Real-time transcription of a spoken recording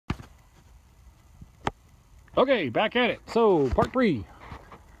Okay, back at it. So, part 3.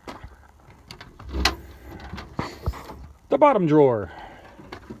 The bottom drawer.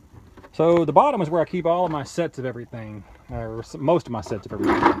 So, the bottom is where I keep all of my sets of everything. Or most of my sets of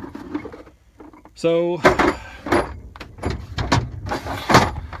everything. So,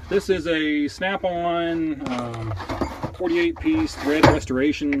 this is a snap-on 48-piece thread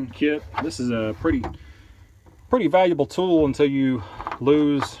restoration kit. This is a pretty valuable tool until you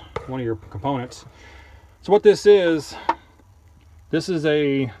lose one of your components. So what this is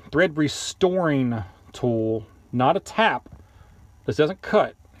a thread restoring tool, not a tap. This doesn't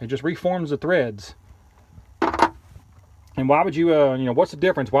cut, it just reforms the threads. And why would you, what's the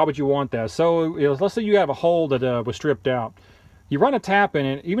difference? Why would you want that? So let's say you have a hole that was stripped out. You run a tap in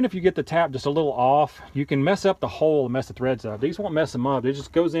it, even if you get the tap just a little off, you can mess up the hole and mess the threads up. These won't mess them up, it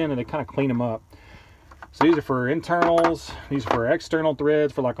just goes in and they kind of clean them up. So these are for internals, these are for external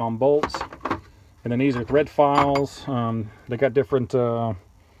threads, for like on bolts. And then these are thread files. They got different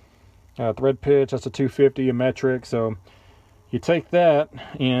thread pitch. That's a 250, a metric. So you take that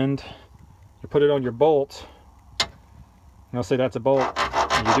and you put it on your bolt. And I'll say that's a bolt.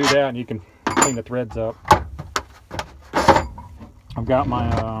 And you do that and you can clean the threads up. I've got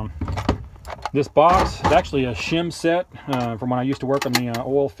my, this box. It's actually a shim set from when I used to work on the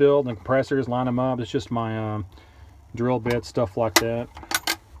oil field and compressors, line them up. It's just my drill bits, stuff like that.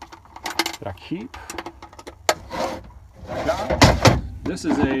 That I keep. This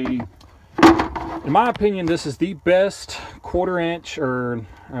is in my opinion, this is the best 1/4 inch, or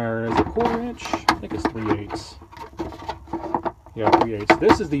is it 1/4 inch? I think it's 3/8. Yeah, 3/8.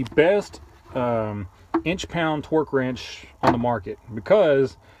 This is the best inch-pound torque wrench on the market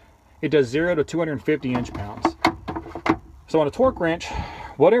because it does 0 to 250 inch-pounds. So on a torque wrench,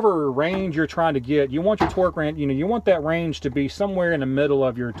 whatever range you're trying to get, you want your torque wrench, you want that range to be somewhere in the middle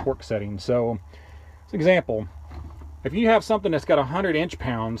of your torque setting. So, as an example, if you have something that's got 100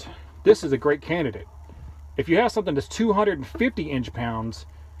 inch-pounds, this is a great candidate. If you have something that's 250 inch-pounds,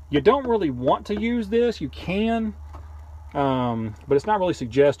 you don't really want to use this. You can, but it's not really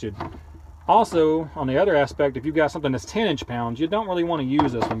suggested. Also, on the other aspect, if you've got something that's 10 inch-pounds, you don't really want to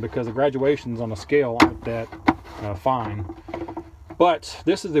use this one because the graduations on the scale aren't that fine. But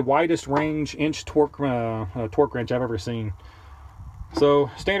this is the widest range inch torque wrench I've ever seen.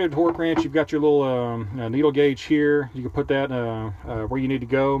 So standard torque wrench, you've got your little needle gauge here. You can put that where you need to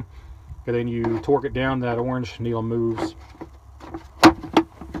go, and then you torque it down. That orange needle moves.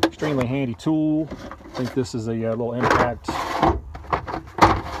 Extremely handy tool. I think this is a little impact.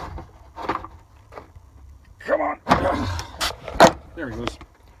 Come on. There he goes.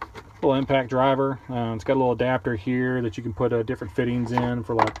 Little impact driver. It's got a little adapter here that you can put different fittings in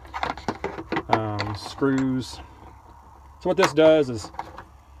for like screws. So what this does is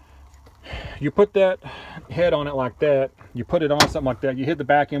you put that head on it like that, you put it on something like that, you hit the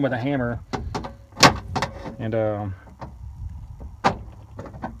back end with a hammer, and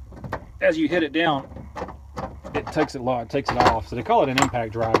as you hit it down, it takes it off. So they call it an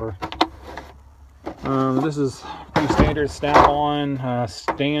impact driver. This is pretty standard snap-on,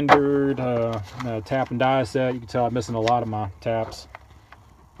 standard tap and die set. You can tell I'm missing a lot of my taps.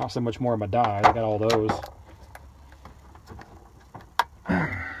 Not so much more of my dies. I got all those.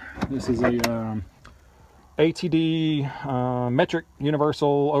 This is a ATD metric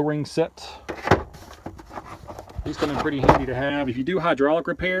universal O-ring set. These come in pretty handy to have. If you do hydraulic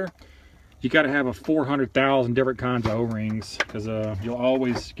repair, you got to have a 400,000 different kinds of O-rings, because you'll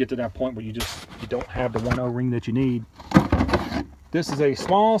always get to that point where you don't have the one O-ring that you need. This is a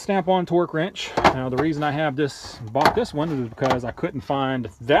small snap-on torque wrench. Now the reason I bought this one is because I couldn't find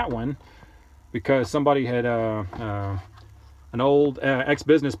that one, because somebody had an old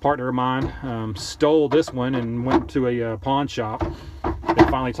ex-business partner of mine stole this one and went to a pawn shop. They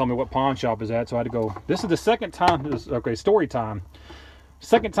finally told me what pawn shop is at, so I had to go. This is the second time. Okay, story time.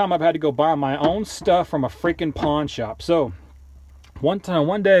 Second time I've had to go buy my own stuff from a freaking pawn shop. So one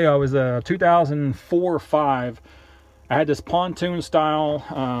day I was 2004 or 5. I had this pontoon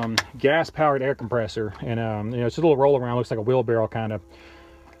style gas powered air compressor, and it's a little roll around, looks like a wheelbarrow kind of.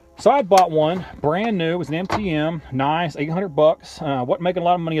 So I bought one brand new. It was an MTM, nice, 800 bucks. Wasn't making a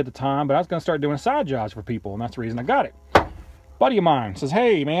lot of money at the time, but I was going to start doing side jobs for people, and that's the reason I got it. Buddy of mine says,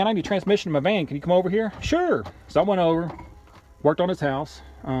 "Hey man, I need transmission in my van. Can you come over here?" Sure. So I went over. Worked on his house,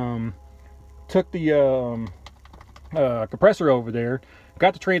 took the compressor over there,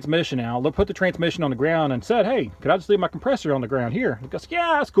 got the transmission out, put the transmission on the ground and said, "Hey, could I just leave my compressor on the ground here?" He goes,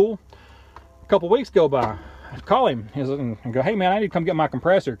 "Yeah, that's cool." A couple weeks go by. I call him and go, "Hey man, I need to come get my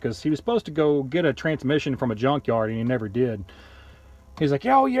compressor," because he was supposed to go get a transmission from a junkyard and he never did. He's like,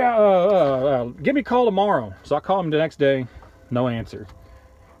 oh yeah, give me a call tomorrow. So I call him the next day, no answer.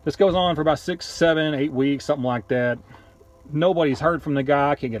 This goes on for about 6, 7, 8 weeks, something like that. Nobody's heard from the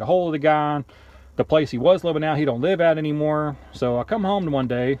guy, can't get a hold of the guy. The place he was living at, he don't live at anymore. So I come home one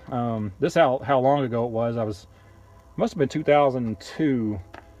day. This how long ago it was. Must have been 2002.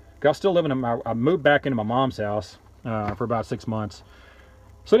 I was still living I moved back into my mom's house for about 6 months.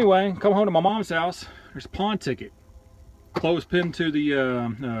 So anyway, come home to my mom's house. There's a pawn ticket closed pinned to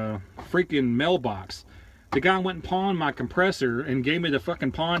the freaking mailbox. The guy went and pawned my compressor and gave me the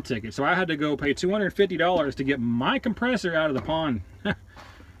fucking pawn ticket. So I had to go pay $250 to get my compressor out of the pawn.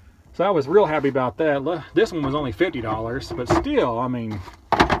 So I was real happy about that. This one was only $50, but still, I mean,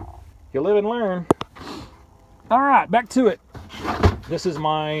 you live and learn. All right, back to it. This is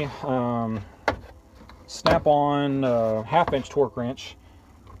my snap-on half-inch torque wrench.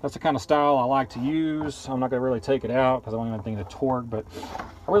 That's the kind of style I like to use. I'm not going to really take it out because I don't even think of torque, but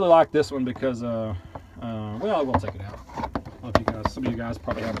I really like this one because, well, I will take it out. Some of you guys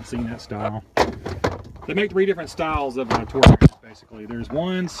probably haven't seen that style. They make 3 different styles of torque wrenches, basically. There's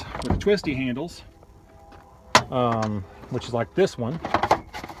ones with twisty handles, which is like this one.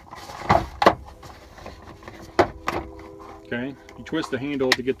 Okay, you twist the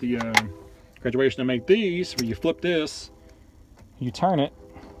handle to get the graduation to make these, where you flip this, you turn it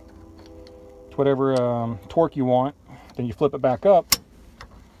to whatever torque you want, then you flip it back up,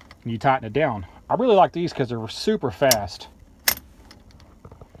 and you tighten it down. I really like these because they're super fast.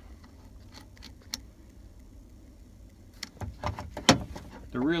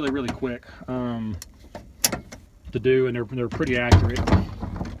 They're really, really quick to do, and they're pretty accurate.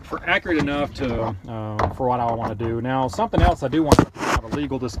 Accurate enough to for what I want to do. Now, something else I do want to have a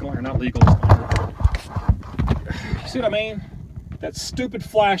legal disclaimer, not legal disclaimer. You see what I mean? That stupid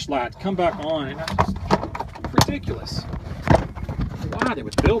flashlight come back on, and that's just ridiculous. Why they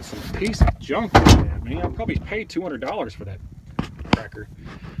would build some piece of junk like that, man? I probably paid $200 for that cracker.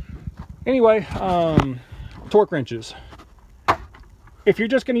 Anyway, torque wrenches. If you're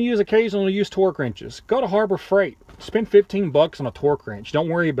just going to use occasionally use torque wrenches, go to Harbor Freight. Spend 15 bucks on a torque wrench. Don't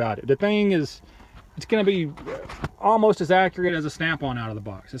worry about it. The thing is, it's going to be almost as accurate as a snap-on out of the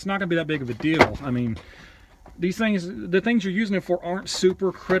box. It's not going to be that big of a deal. I mean, these things, the things you're using it for aren't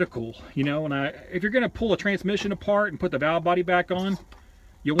super critical, you know. And if you're going to pull a transmission apart and put the valve body back on,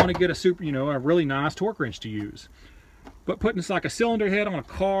 you'll want to get a really nice torque wrench to use. But putting like a cylinder head on a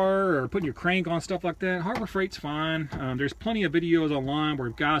car or putting your crank on stuff like that, Harbor Freight's fine. There's plenty of videos online where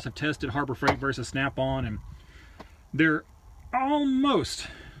guys have tested Harbor Freight versus Snap-on, and they're almost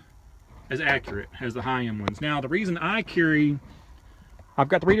as accurate as the high-end ones. Now, the reason I've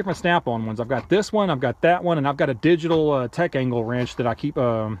got 3 different Snap-on ones. I've got this one, I've got that one, and I've got a digital tech angle wrench that I keep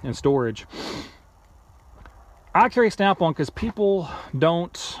in storage. I carry Snap-on because people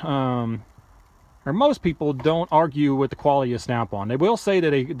don't, or most people don't argue with the quality of Snap-on. They will say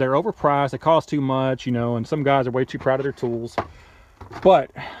that they're overpriced, they cost too much, you know, and some guys are way too proud of their tools.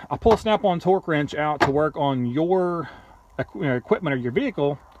 But I pull a Snap-on torque wrench out to work on your equipment or your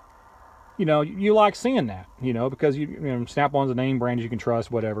vehicle. You know, you like seeing that, you know, because you know, Snap-on's a name brand you can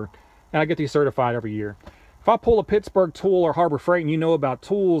trust, whatever. And I get these certified every year. If I pull a Pittsburgh tool or Harbor Freight and you know about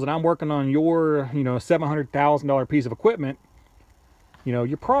tools, and I'm working on your, you know, $700,000 piece of equipment, you know,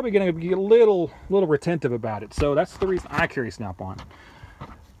 you're probably going to be a little retentive about it. So that's the reason I carry Snap-on.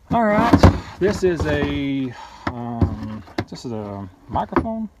 All right, this is a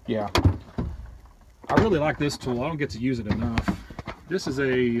microphone. Yeah, I really like this tool. I don't get to use it enough. This is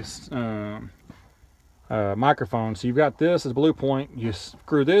a microphone. So you've got this as blue point. You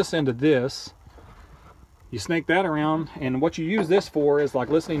screw this into this. You snake that around, and what you use this for is like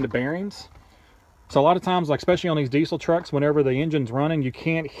listening to bearings. So a lot of times, like especially on these diesel trucks, whenever the engine's running, you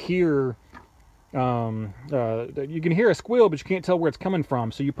can't hear, you can hear a squeal, but you can't tell where it's coming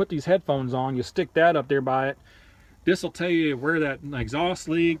from. So you put these headphones on, you stick that up there by it. This will tell you where that exhaust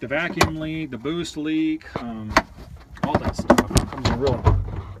leak, the vacuum leak, the boost leak, all that stuff. It comes in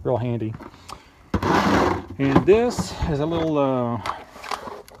real handy. And this is a little, I'm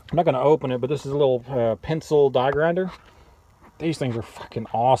not going to open it, but this is a little pencil die grinder. These things are fucking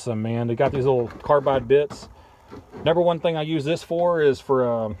awesome, man. They got these little carbide bits. Number one thing I use this for is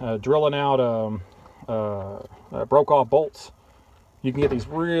for drilling out broke off bolts. You can get these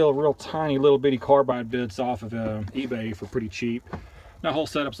real tiny little bitty carbide bits off of eBay for pretty cheap. That whole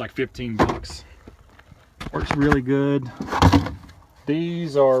setup's like 15 bucks. Works really good.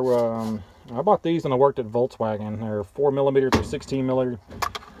 These are, I bought these when I worked at Volkswagen. They're 4mm or 16mm.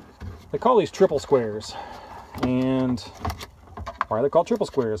 They call these triple squares. And why are they called triple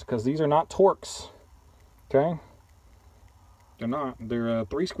squares? Because these are not Torx. Okay? They're not. They're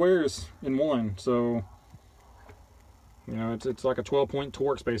 3 squares in one. So, you know, it's like a 12-point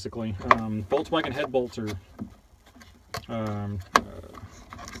Torx basically. Volkswagen head bolts are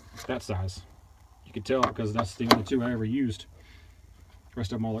that size. You can tell because that's the only 2 I ever used. The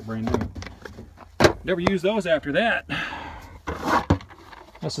rest of them all look brand new. Never used those after that.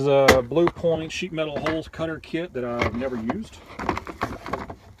 This is a Blue Point sheet metal hole cutter kit that I've never used.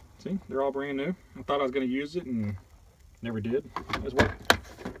 See, they're all brand new. I thought I was going to use it and never did. It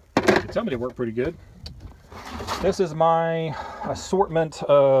worked. Tell me they work pretty good. This is my assortment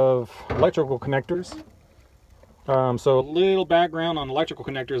of electrical connectors. So a little background on electrical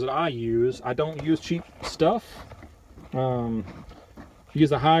connectors that I use. I don't use cheap stuff. Use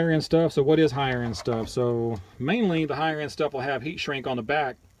the higher end stuff. So what is higher end stuff? So mainly the higher end stuff will have heat shrink on the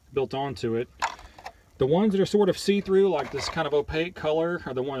back built onto it. The ones that are sort of see-through, like this kind of opaque color,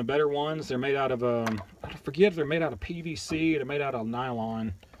 are the better ones. They're made out of I forget if they're made out of PVC or they're made out of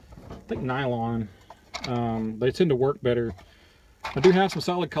nylon. I think nylon. They tend to work better. I do have some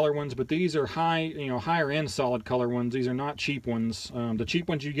solid color ones, but these are higher end solid color ones. These are not cheap ones. The cheap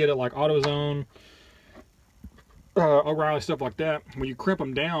ones you get at like AutoZone, O'Reilly, stuff like that. When you crimp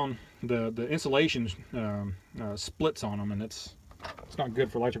them down, the insulation splits on them, and it's not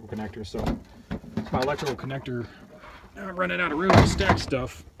good for electrical connectors. So it's my electrical connector. I'm running out of room to stack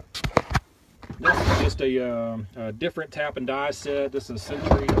stuff. This is just a different tap and die set. This is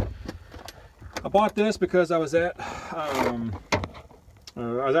Century. I bought this because I was out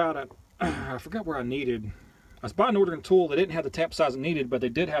at I forgot where I needed. I was buying an ordering tool. They didn't have the tap size I needed, but they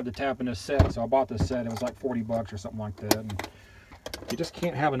did have the tap in this set, so I bought this set. It was like 40 bucks or something like that. And you just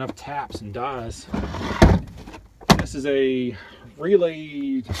can't have enough taps and dies. This is a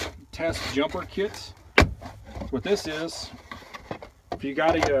relay test jumper kit. What this is, if you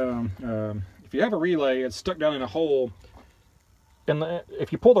got if you have a relay, it's stuck down in a hole, and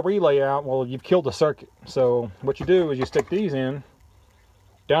if you pull the relay out, well, you've killed the circuit. So what you do is you stick these in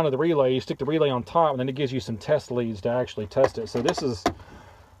down to the relay, you stick the relay on top, and then it gives you some test leads to actually test it. So this is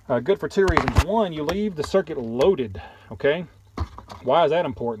good for 2 reasons. One, you leave the circuit loaded, okay? Why is that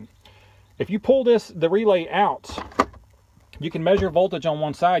important? If you pull the relay out, you can measure voltage on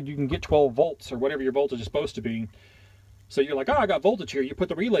one side. You can get 12 volts or whatever your voltage is supposed to be. So you're like, oh, I got voltage here. You put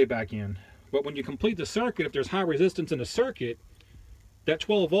the relay back in. But when you complete the circuit, if there's high resistance in the circuit, that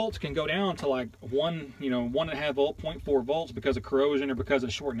 12 volts can go down to like 1.5 volt, 0.4 volts because of corrosion or because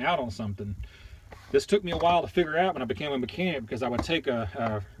it's shorting out on something. This took me a while to figure out when I became a mechanic, because I would take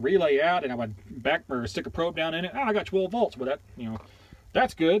a relay out and I would stick a probe down in it. Oh, I got 12 volts. Well,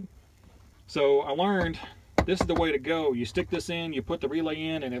 that's good. So I learned this is the way to go. You stick this in, you put the relay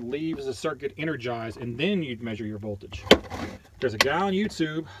in, and it leaves the circuit energized, and then you'd measure your voltage. There's a guy on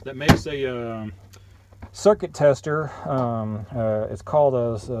YouTube that makes a circuit tester. It's called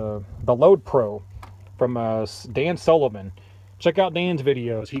the Load Pro from Dan Sullivan. Check out Dan's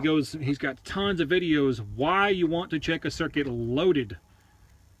videos. He's got tons of videos why you want to check a circuit loaded,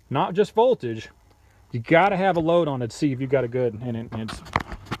 not just voltage. You got to have a load on it to see if you've got a good, and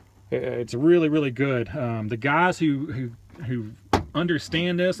it's really, really good. The guys who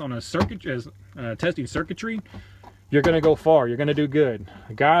understand this on a circuit as testing circuitry, you're going to go far. You're going to do good.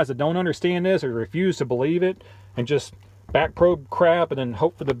 The guys that don't understand this or refuse to believe it and just back probe crap and then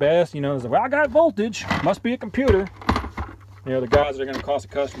hope for the best, say, well, I got voltage, must be a computer. The guys that are going to cost a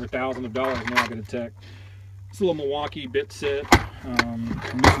customer thousands of dollars now get a tech. It's a little Milwaukee bit set. I'm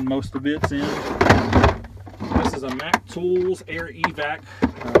missing most of the bits in. This is a Mac Tools Air Evac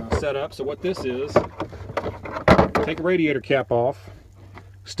setup. So what this is, take a radiator cap off,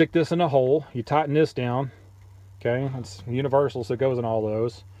 stick this in a hole, you tighten this down. Okay, it's universal, so it goes in all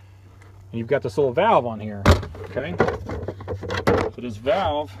those. And you've got this little valve on here. Okay, so this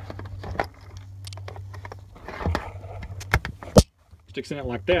valve sticks in it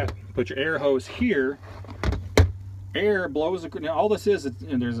like that. Put your air hose here. Air blows. Now all this is,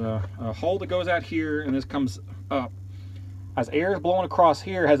 and there's a hole that goes out here, and this comes up. As air is blowing across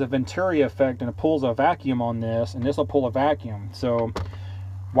here, it has a Venturi effect, and it pulls a vacuum on this, and this will pull a vacuum. So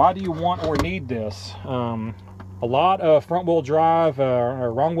why do you want or need this? A lot of front-wheel drive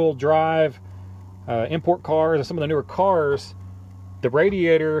or wrong-wheel drive import cars and some of the newer cars, the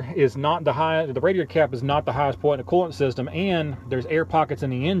radiator is not the radiator cap is not the highest point in the coolant system, and there's air pockets in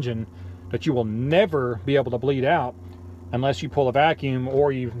the engine that you will never be able to bleed out unless you pull a vacuum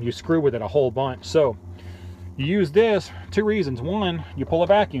or you screw with it a whole bunch. So you use this 2 reasons. One, you pull a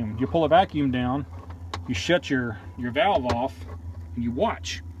vacuum. You pull a vacuum down, you shut your valve off, and you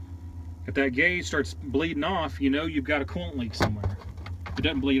watch. If that gauge starts bleeding off, you've got a coolant leak somewhere. If it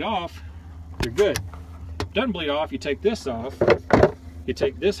doesn't bleed off, you're good. doesn't bleed off, you take this off. You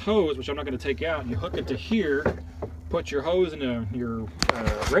take this hose, which I'm not going to take out, and you hook it to here, put your hose into your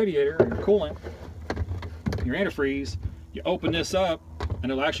radiator, or your coolant, your antifreeze. You open this up,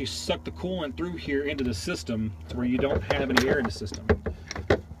 and it'll actually suck the coolant through here into the system to where you don't have any air in the system.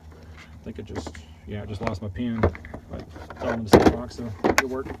 I think it just, yeah, I just lost my pen. But it's all in the same box, so it'll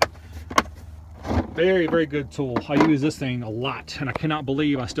work. Very, very good tool. I use this thing a lot, and I cannot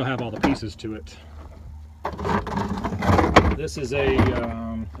believe I still have all the pieces to it. This is a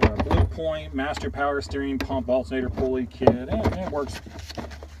Blue Point Master Power Steering Pump Alternator Pulley kit. It works.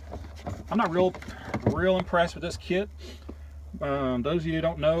 I'm not real impressed with this kit. Those of you who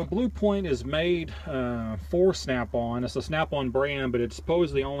don't know, Blue Point is made for Snap-on. It's a Snap-on brand, but it's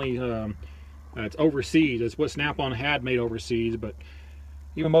supposedly only it's overseas. It's what Snap-on had made overseas, but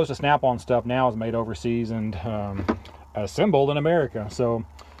even most of Snap-on stuff now is made overseas and assembled in America. So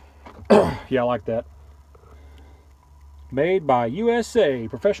yeah, I like that. Made by USA.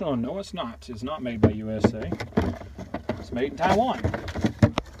 Professional? No, it's not. It's not made by USA. It's made in Taiwan.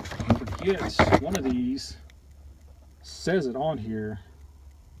 Don't forget, one of these says it on here.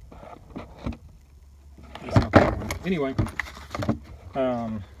 It's not that one. Anyway,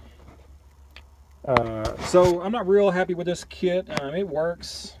 so I'm not real happy with this kit. It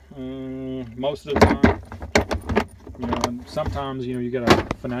works most of the time. You know, and sometimes you gotta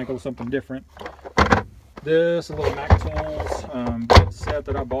finagle something different. This, a little Mac Tools bit set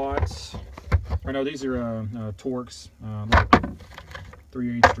that I bought. Or no, these are Torx, like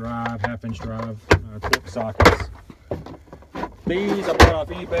 3/8 drive, 1/2 inch drive, Torx sockets. These I bought off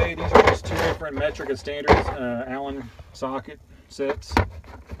eBay. These are just two different metric and standards Allen socket sets.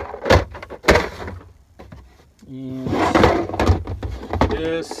 And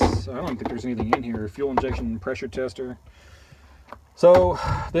this, I don't think there's anything in here. Fuel injection pressure tester. So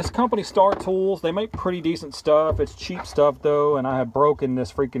this company Star Tools, they make pretty decent stuff. It's cheap stuff though, and I have broken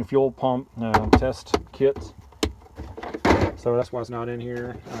this freaking fuel pump test kit, so that's why it's not in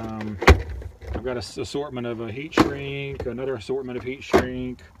here. I've got an assortment of a heat shrink, another assortment of heat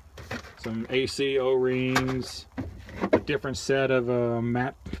shrink, some AC O-rings, a different set of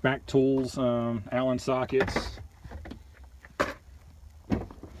Mac Tools Allen sockets.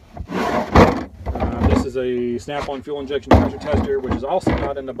 This is a Snap-on fuel injection pressure tester, which is also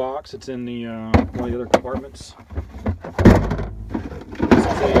not in the box. It's in the one of the other compartments. This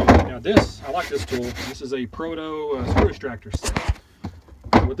is a, I like this tool. This is a Proto screw extractor set.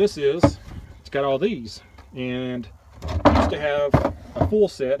 What this is, it's got all these, and it used to have a full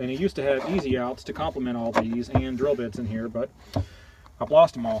set, and it used to have easy outs to complement all these, and drill bits in here, but I've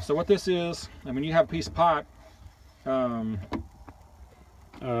lost them all. So what this is, and when you have a piece of pipe,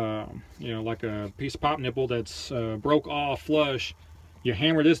 like a piece of pop nipple that's broke off flush, you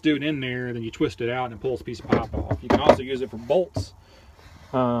hammer this dude in there, then you twist it out and it pulls a piece of pipe off. You can also use it for bolts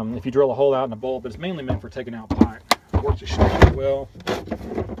if you drill a hole out in a bolt, but it's mainly meant for taking out pipe. It works extremely well.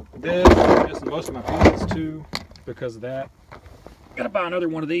 This is most of my pieces too because of that. Gotta buy another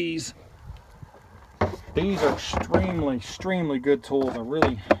one of these. These are extremely good tools.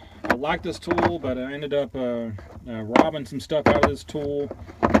 I like this tool, but I ended up robbing some stuff out of this tool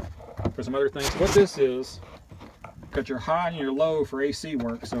for some other things. What this is, got your high and your low for AC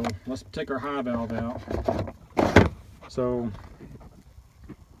work. So let's take our high valve out. So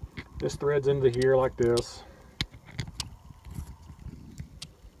this threads into here like this.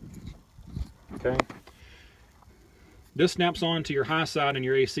 Okay. This snaps on to your high side and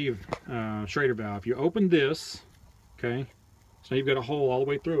your AC Schrader valve. You open this, okay, so you've got a hole all the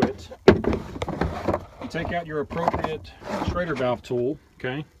way through it. You take out your appropriate Schrader valve tool,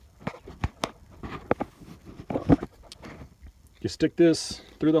 okay. You stick this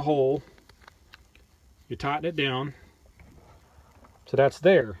through the hole. You tighten it down. So that's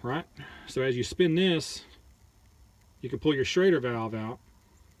there, right? So as you spin this, you can pull your Schrader valve out.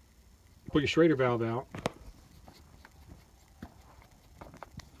 Pull your Schrader valve out.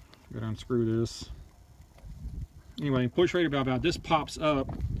 Gotta unscrew this. Anyway, pull your Schrader valve out. This pops up.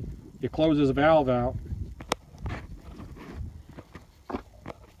 It closes the valve out.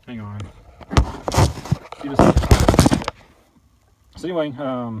 Hang on. So anyway,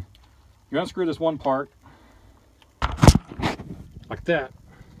 you unscrew this one part like that.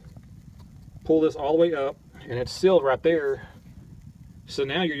 Pull this all the way up, and it's sealed right there. So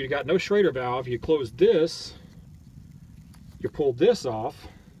now you got no Schrader valve. You close this. You pull this off.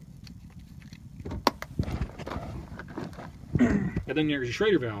 And then there's your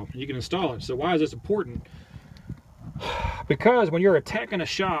Schrader valve. You can install it. So why is this important? Because when you're attacking a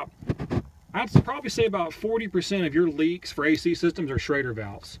shop, I'd probably say about 40% of your leaks for AC systems are Schrader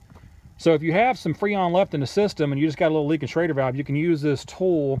valves. So if you have some Freon left in the system and you just got a little leak in Schrader valve, you can use this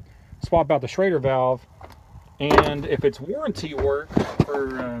tool, swap out the Schrader valve, and if it's warranty work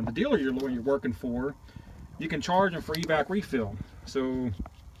for the dealer you're working for, you can charge them for evac refill. So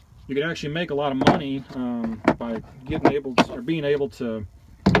you can actually make a lot of money by being able to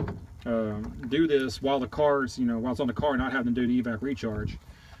do this while the car's, while it's on the car, not having to do the evac recharge.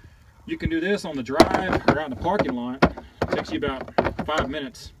 You can do this on the drive or out in the parking lot. It takes you about 5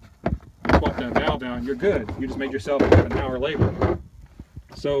 minutes. You swap that valve out and you're good. You just made yourself an hour labor.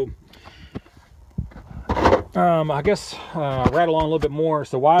 So I guess rattle on a little bit more.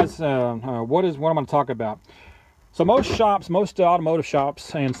 So what am I going to talk about? So most shops, most automotive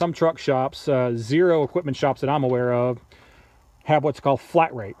shops and some truck shops, zero equipment shops that I'm aware of, have what's called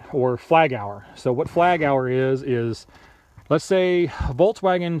flat rate or flag hour. So what flag hour is let's say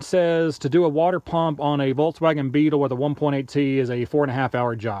Volkswagen says to do a water pump on a Volkswagen Beetle with a 1.8T is a 4.5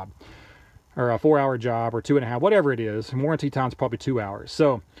 hour job, or a 4 hour job, or 2.5, whatever it is. And warranty time's probably 2 hours.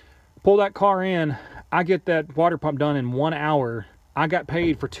 So pull that car in, I get that water pump done in 1 hour. I got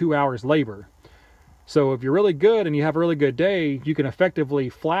paid for 2 hours labor. So if you're really good and you have a really good day, you can effectively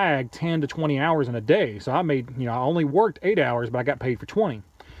flag 10 to 20 hours in a day. So I made, I only worked 8 hours, but I got paid for 20.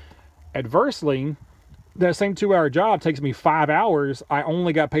 Adversely, that same 2 hour job takes me 5 hours. I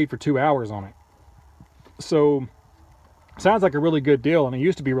only got paid for 2 hours on it. So sounds like a really good deal, and it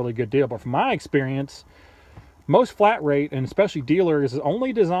used to be a really good deal. But from my experience, most flat rate, and especially dealers, is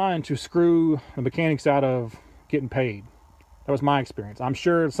only designed to screw the mechanics out of getting paid. That was my experience. I'm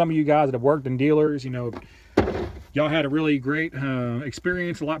sure some of you guys that have worked in dealers, y'all had a really great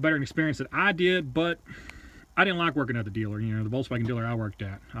experience, a lot better experience than I did, but I didn't like working at the dealer, the Volkswagen dealer I worked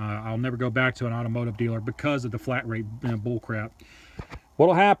at. I'll never go back to an automotive dealer because of the flat rate bull crap.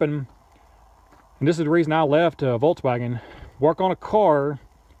 What'll happen, and this is the reason I left Volkswagen, work on a car,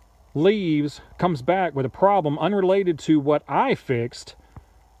 leaves, comes back with a problem unrelated to what I fixed.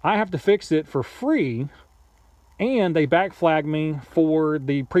 I have to fix it for free, and they back flag me for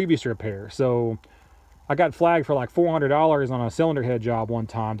the previous repair. So I got flagged for like $400 on a cylinder head job one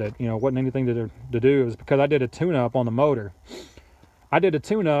time that, wasn't anything to do. It was because I did a tune-up on the motor. I did a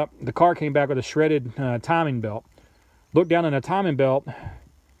tune-up. The car came back with a shredded timing belt. Look down in the timing belt.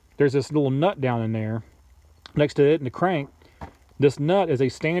 There's this little nut down in there next to it in the crank. This nut is a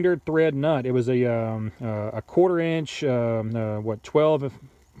standard thread nut. It was a 1/4 inch,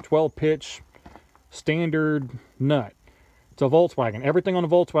 12 pitch standard nut. It's a Volkswagen. Everything on the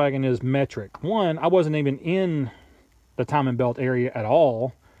Volkswagen is metric. One, I wasn't even in the timing belt area at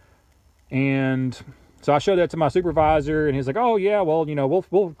all, and so I showed that to my supervisor, and he's like, "Oh yeah, well,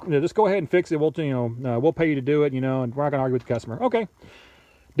 we'll just go ahead and fix it. We'll we'll pay you to do it, and we're not gonna argue with the customer." Okay.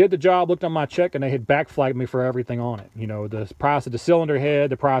 Did the job, looked on my check, and they had back flagged me for everything on it. The price of the cylinder head,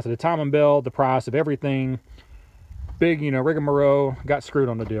 the price of the timing belt, the price of everything. Big, rigmarole. Got screwed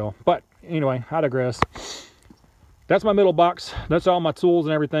on the deal. But anyway, I digress. That's my middle box. That's all my tools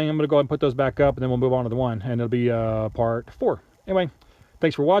and everything. I'm going to go ahead and put those back up, and then we'll move on to the one, and it'll be part 4. Anyway,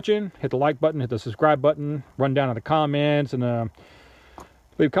 thanks for watching. Hit the like button, hit the subscribe button, run down to the comments, and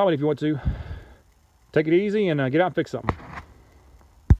leave a comment if you want to. Take it easy, and get out and fix something.